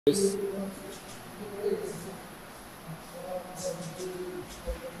Yes.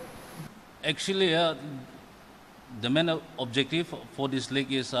 Actually, the main objective for this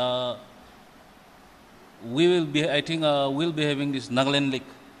league is we will be. I think we'll be having this Nagaland League.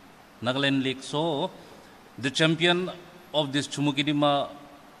 Nagaland League. So, the champion of this Chumukedima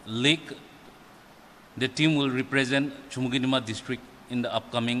League, the team will represent Chumukedima district in the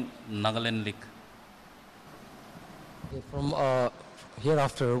upcoming Nagaland League. From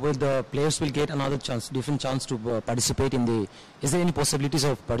hereafter, will the players will get another chance, different chance to participate in the? Is there any possibilities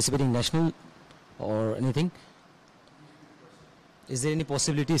of participating in national or anything? Is there any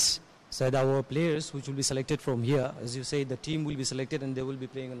possibilities so that our players which will be selected from here, as you say, the team will be selected and they will be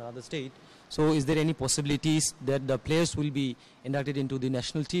playing in another state. So, is there any possibilities that the players will be inducted into the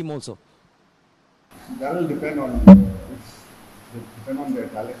national team also? That will depend on their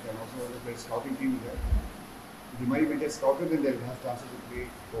talent and also if their scouting team is there. They might even get scouted and they'll have chances to play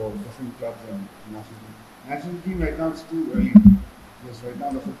for different clubs and national team. National team right now it's too early because right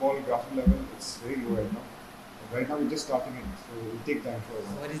now the football grassroots level it's very low right now. But right now we're just starting it, so it will take time for us.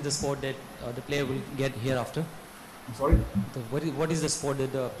 What is the sport that the player will get hereafter? I'm sorry? What is the sport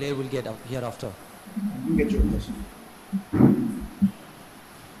that the player will get hereafter? I didn't get your question.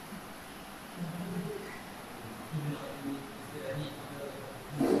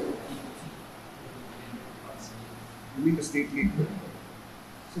 You mean the state league?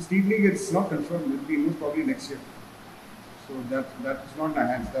 So state league it's not confirmed. It will be most probably next year. So that's not in our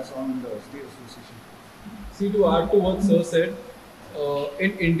hands. That's on the state association. See, to add to what Sir said,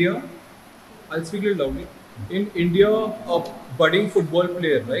 in India, I'll speak a little loudly. In India, a budding football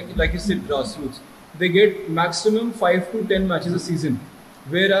player, like you said, grassroots, they get maximum 5 to 10 matches a season.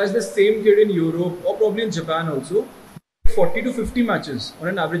 Whereas the same kid in Europe or probably in Japan also, 40 to 50 matches on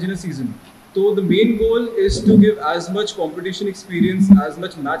an average in a season. So the main goal is to give as much competition experience, as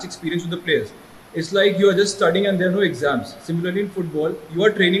much match experience to the players. It's like you are just studying and there are no exams. Similarly in football, you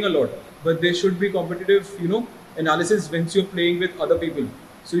are training a lot, but there should be competitive, analysis once you're playing with other people.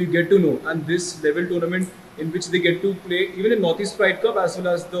 So you get to know. And this level tournament in which they get to play, even in Northeast Pride Cup as well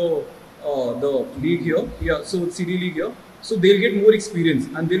as the league here, so CD League here. So they'll get more experience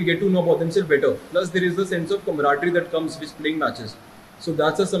and they'll get to know about themselves better. Plus there is the sense of camaraderie that comes with playing matches. So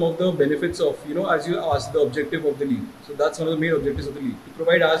that's some of the benefits of, as you asked, the objective of the league. So that's one of the main objectives of the league, to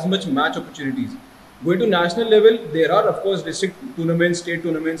provide as much match opportunities. Going to national level, there are of course district tournaments, state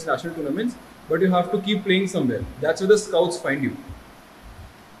tournaments, national tournaments, but you have to keep playing somewhere. That's where the scouts find you.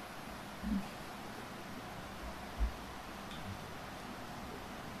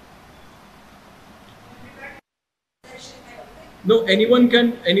 No, anyone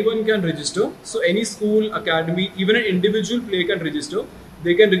can register. So any school, academy, even an individual player can register.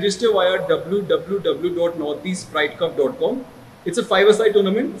 They can register via www.northeastpridecup.com. It's a 5-a-side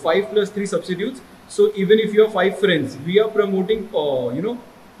tournament, 5 plus 3 substitutes. So even if you have 5 friends, we are promoting,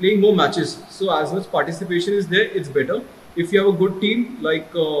 playing more matches. So as much participation is there, it's better. If you have a good team, like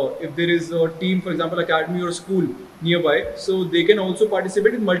if there is a team, for example, academy or school nearby, so they can also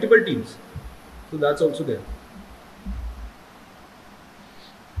participate in multiple teams. So that's also there.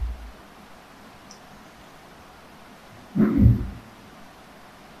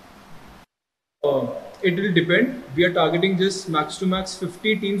 It will depend. We are targeting just max to max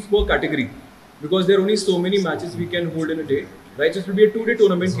 50 teams per category because there are only so many matches we can hold in a day. Right? So it will be a 2-day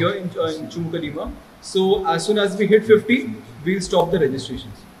tournament here in Chumukedima. So as soon as we hit 50, we'll stop the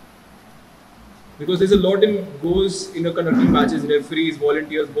registrations. Because there's a lot goes in conducting matches, referees,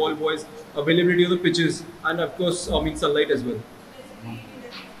 volunteers, ball boys, availability of the pitches, and of course, sunlight as well.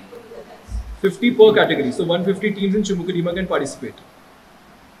 50 per category. So 150 teams in Chumukedima can participate.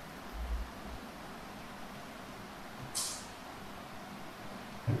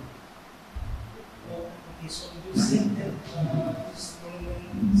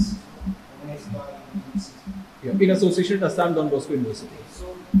 In association with Assam Don Bosco University.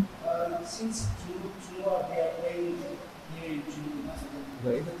 So, since Chumukedima they are playing here in Chumukedima,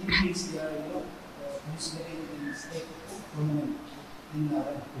 right. The team is they are participating in state tournament in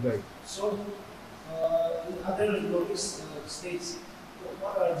Nagaland. Right. So, in other Northeast states,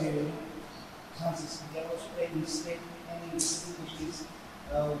 what are the chances? They are also playing in state and in districts.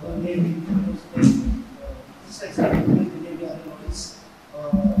 When they will play this example, maybe other Northeast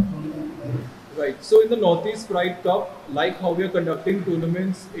tournament. Right. So in the Northeast Pride Cup, like how we are conducting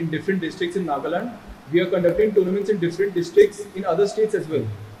tournaments in different districts in Nagaland, we are conducting tournaments in different districts in other states as well.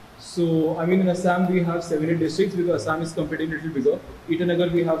 So, in Assam we have 7 districts because Assam is competing a little bigger.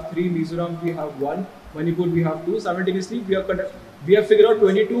 Itanagar we have 3, Mizoram we have 1, Manipur we have 2. Simultaneously, we have figured out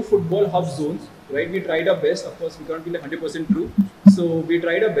 22 football hub zones right? We tried our best. Of course, we can't be like 100% true. So we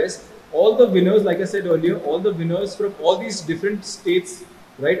tried our best. All the winners, like I said earlier, all the winners from all these different states,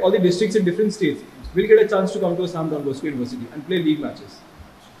 right? All the districts in different states will get a chance to come to Assam Don Bosco University and play league matches.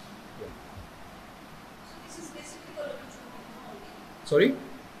 Yeah. So this is basically for Chumukedima only. Sorry? Only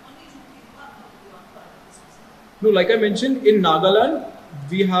Chumukedima you want part of this. No, like I mentioned, in Nagaland,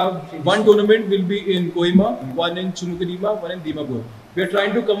 we have one tournament will be in Kohima, one in Chumukedima, one in Dimapur. We are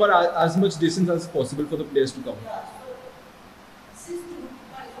trying to cover as much distance as possible for the players to come. Yeah, so since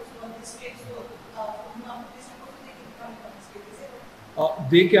Chumukedima is also on this state, so from now this also they can come on this state, is it?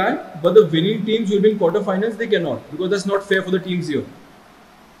 They can, but the winning teams will be in quarterfinals, they cannot, because that's not fair for the teams here.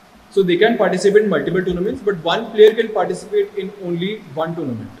 So they can participate in multiple tournaments, but one player can participate in only one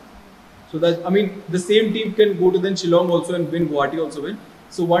tournament. So that, I mean, the same team can go to then Shillong also and win, Guwahati also win.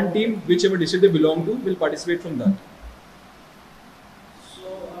 So one team, whichever district they belong to, will participate from that. So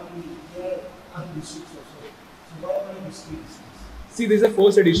there are other districts also. So why only districts? See, this is the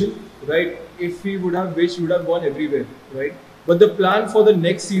first edition, right? If we would have wished, we would have gone everywhere, right? But the plan for the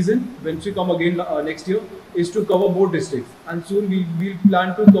next season, once we come again next year, is to cover more districts. And soon we'll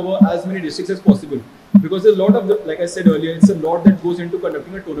plan to cover as many districts as possible. Because there's a lot of, like I said earlier, it's a lot that goes into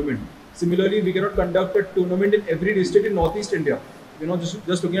conducting a tournament. Similarly, we cannot conduct a tournament in every district in Northeast India. We're not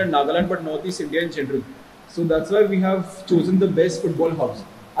just looking at Nagaland, but Northeast India in general. So that's why we have chosen the best football hubs.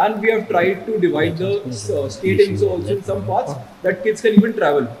 And we have tried to divide the state also in some parts that kids can even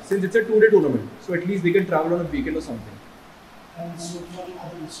travel, since it's a 2-day tournament. So at least they can travel on a weekend or something. And so for the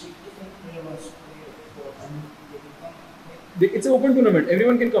other district, different players play for and they can come play. It's an open tournament.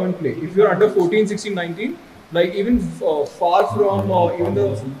 Everyone can come and play. If you're under 14, 16, 19, like even far from even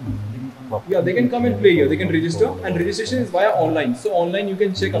the... Yeah, they can come and play here. They can register, and registration is via online. So online you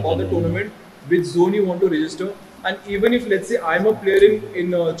can check about the tournament, which zone you want to register. And even if, let's say, I'm a player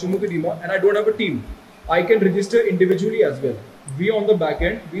in Chumukedima and I don't have a team, I can register individually as well. We on the back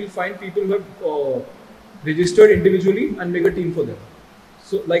end, we'll find people who have registered individually and make a team for them.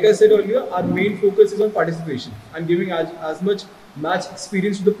 So like I said earlier, our main focus is on participation and giving as much match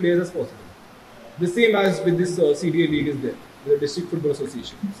experience to the players as possible. The same as with this CDFA League is there, the District Football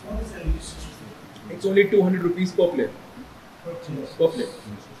Association. What is the registration? It's only 200 rupees per player. Per player.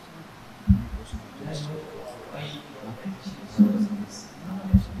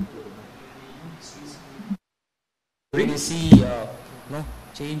 When you see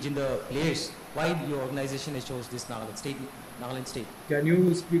change in the players, why your organization has chose this Nagaland state? Can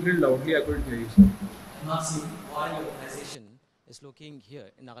you speak a little loudly? I couldn't hear you, sir. I'm not seeing why your organization is looking here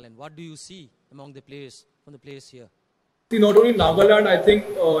in Nagaland. What do you see among the players, from the players here? See, not only Nagaland, I think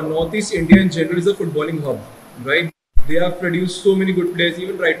Northeast India in general is a footballing hub, right? They have produced so many good players.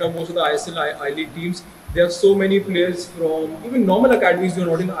 Even right now, most of the ISL, I-League teams, they have so many players from even normal academies who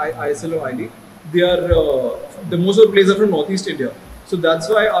are not in ISL or I-League. They are the most of the players are from Northeast India. So that's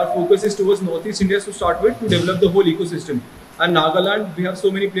why our focus is towards Northeast India to start with, to develop the whole ecosystem. And Nagaland, we have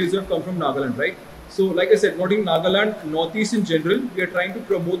so many players who have come from Nagaland, right? So like I said, not in Nagaland, Northeast in general, we are trying to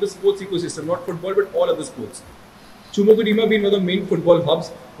promote the sports ecosystem, not football, but all other sports. Chumukedima being one of the main football hubs,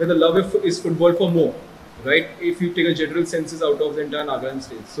 where the love is football for more, right? If you take a general census out of the entire Nagaland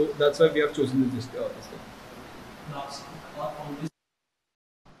state. So that's why we have chosen this thing.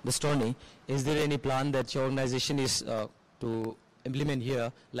 This tourney, is there any plan that your organization is to implement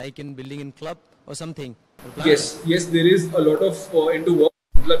here, like in building in club or something? Yes, there is a lot of into work.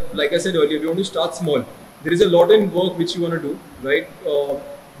 Like I said earlier, we want to start small. There is a lot in work which you want to do, right?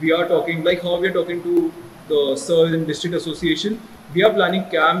 We are talking, like how we are talking to the SIR and District Association. We are planning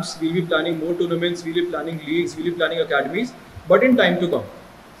camps, we'll be planning more tournaments, we'll be planning leagues, we'll be planning academies, but in time to come.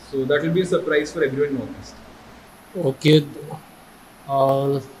 So that will be a surprise for everyone in Northeast. Okay,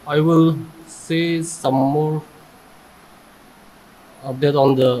 I will say some more update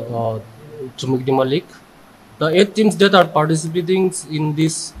on the Chumukedima League. The 8 teams that are participating in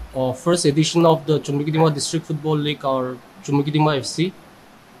this first edition of the Chumukedima District Football League are Chumukedima FC,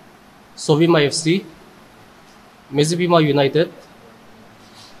 Sovima FC, Mezipima United,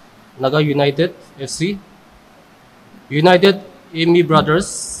 Naga United FC, United Amy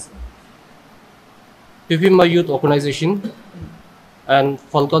Brothers, Pipima Youth Organization, and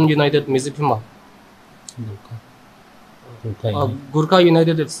Falcon United Mezipima. Gurkha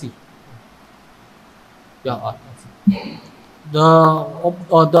United FC. Yeah.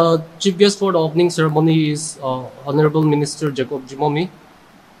 The chief guest for the opening ceremony is Honorable Minister Jacob Jimomi,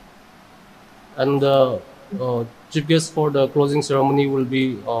 and the chief guest for the closing ceremony will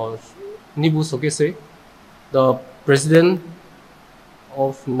be Nibu Sokese, the president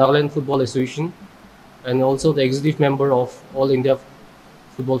of Nagaland Football Association, and also the executive member of All India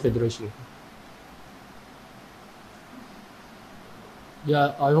Football Federation.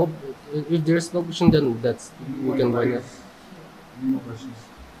 Yeah, I hope if there's no question, then that's we can wind up. Any more questions?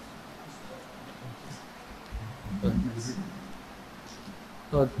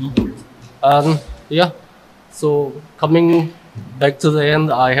 Yeah. So coming back to the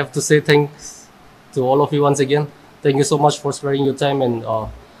end, I have to say thanks to all of you once again. Thank you so much for sparing your time and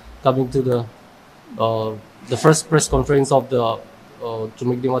coming to the first press conference of the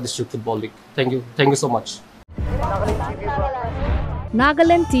Chumukedima District Football League. Thank you so much.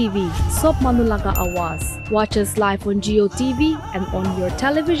 Nagaland TV, Sop Manulaga Awas. Watch us live on Geo TV and on your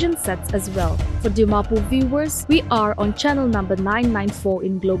television sets as well. For Dimapur viewers, we are on channel number 994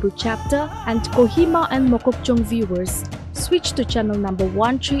 in Global Chapter, and Kohima and Mokokchung viewers, switch to channel number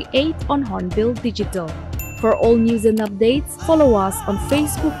 138 on Hornbill Digital. For all news and updates, follow us on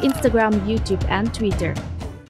Facebook, Instagram, YouTube, and Twitter.